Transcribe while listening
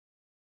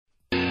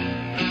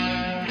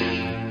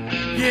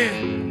Yeah.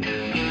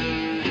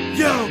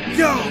 Yo,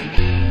 yo.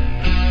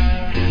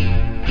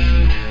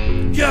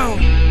 Yo.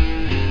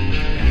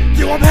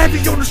 Yo, I'm heavy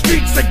on the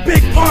streets like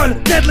Big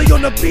Pun, deadly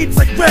on the beats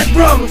like Red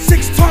Rum.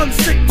 6 tons,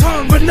 sick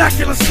tongue,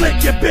 vernacular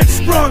slick, your bitch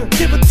sprung.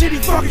 Give a titty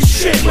fucking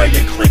shit where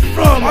you click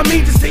from. I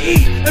mean just to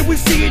eat, and we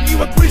seeing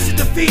you increase in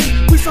defeat.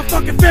 We so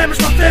fucking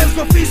famished, my fams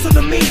gon' feast on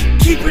the meat.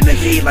 Keeping the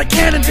heat like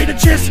cannons, ain't a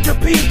chance to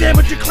compete.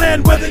 Damage your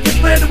clan, whether you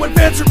plan to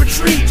advance or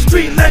retreat.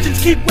 Street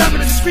legends keep weapons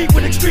in the street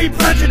with extreme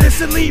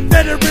prejudice. Elite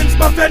veterans,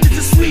 my vengeance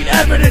is sweet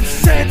evidence.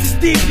 Sands is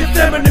deep, your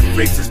feminine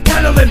freaks is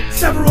peddling.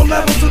 Several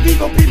levels of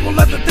evil people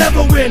let the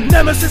devil win.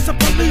 Nemesis of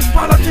police,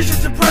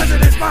 politicians and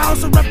presidents. My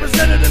house of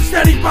representatives,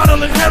 steady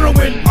bottling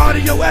heroin.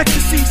 Audio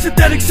ecstasy,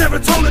 synthetic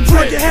serotonin.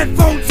 Drag your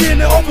headphones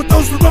in and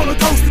overdose with roller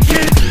coaster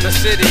kid. The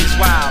city's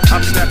wild,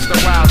 up steps the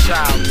wild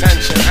child.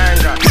 Tension,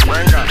 anger,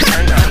 anger.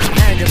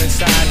 Anger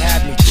inside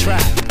had me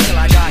trapped till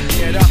I got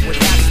geared up with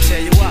rap to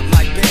tear you up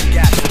like big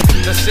gas.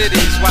 The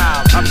city's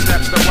wild, up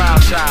steps the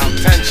wild child.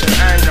 Tension,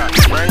 anger.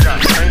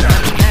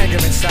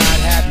 Anger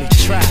inside had me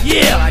trapped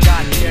till I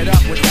got geared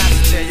up with rap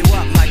to tear you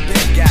up like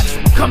big gas.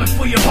 Coming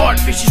for your heart,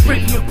 fishes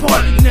ripping you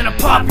apart, and then I'm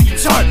popping your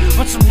tart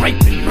on some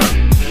rape and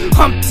murder.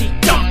 Humpty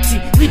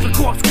Dumpty, leave a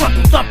corpse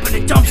crumpled up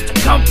in a dumpster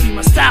comfy.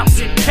 My style's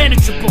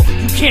impenetrable,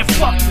 you can't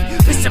fuck me.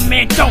 Listen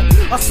man, don't,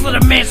 I'll slit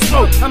a man's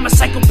throat. I'm a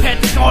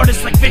psychopathic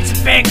artist like Vincent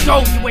Van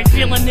Gogh. You ain't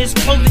feeling this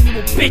clothing, you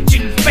a bitch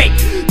and you fake.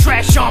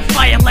 Trash on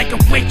fire like a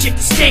witch at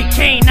the stake.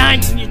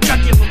 Canines in your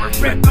jugular and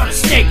rip out a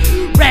steak.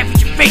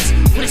 Ravage your face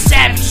with a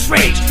savage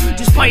rage.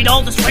 Despite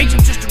all this rage,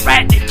 I'm just a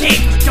rat in a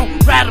cage. But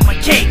don't rattle my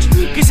cage,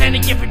 cause any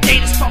given day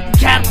this fucking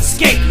cattle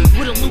escape.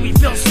 With a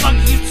Louisville slug,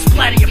 you used to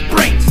splatter your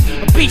brains.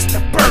 A beast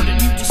of burden,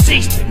 you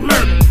deceased and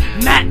murdered.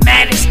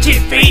 Maddox,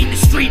 kid, fade the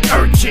street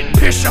urchin.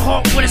 Pierce your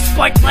heart with a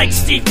spike like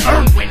Steve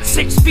Irwin.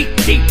 6 feet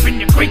deep in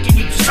the creek and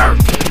you deserve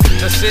it.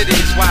 The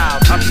city's wild,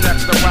 up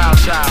steps the wild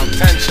child.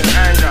 Tension,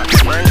 anger.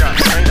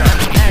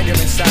 Anger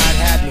inside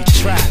had me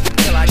trapped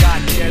till I got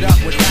geared up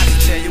with rap to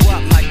tear you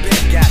up like big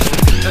gas.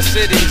 The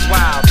city's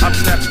wild, up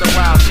steps the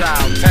wild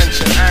child.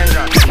 Tension,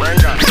 anger.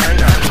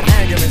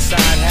 Anger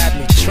inside had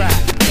me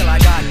trapped till I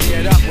got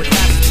geared up with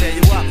rap to tear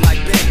you up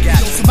like big gas.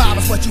 Yo,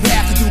 survivor's what you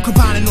have to do,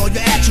 combining all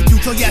your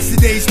attributes on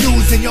yesterday's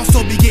news, and you'll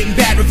still be getting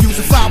bad reviews.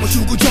 If I was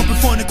you, go jump in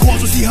front of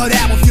cars, we'll see how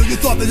that would feel. You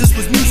thought that this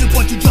was music,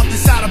 but you jumped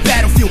inside a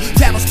battlefield.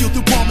 Travel skill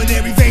through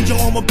pulmonary veins, your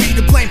armor be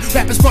to blame.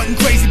 Rappers frontin'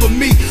 crazy, but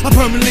me, I'm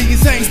permanently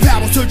insane.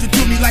 Power surging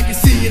through me like you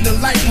see in the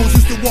light post.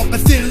 Used to walk a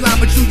thin line,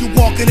 but you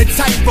walking a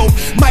tightrope.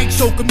 Mic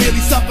choke, I'm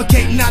merely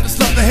suffocating. I just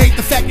love to hate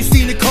the fact you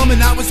seen it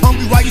coming. I was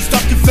hungry while you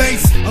stuffed your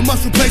face. I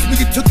must replace when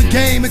you took the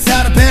game, it's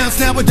out of bounds.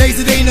 Nowadays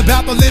it ain't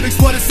about the lyrics,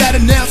 but it's that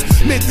announced.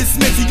 Memphis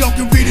Smith, so y'all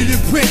can read it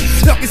in print.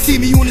 Y'all can see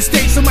me on the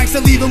stage, some mics I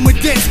leave them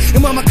with dents.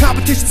 And while my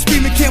competition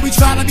screaming, can we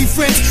try to be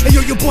friends? And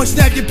yo, your boy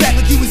snap your back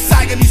like you was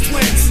Siamese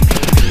twins.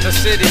 The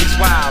city's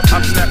wild,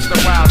 up steps the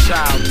wild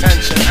child.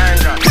 Tension,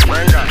 anger.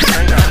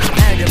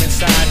 Anger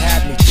inside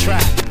had me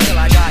trapped till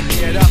I got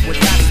geared up with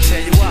rap to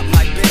tear you up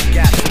like big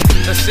gas.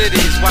 The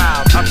city's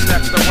wild, up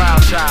steps the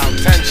wild child.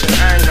 Tension,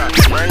 anger.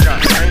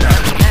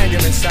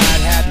 Anger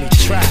inside had me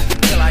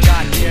trapped till I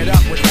got geared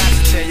up with rap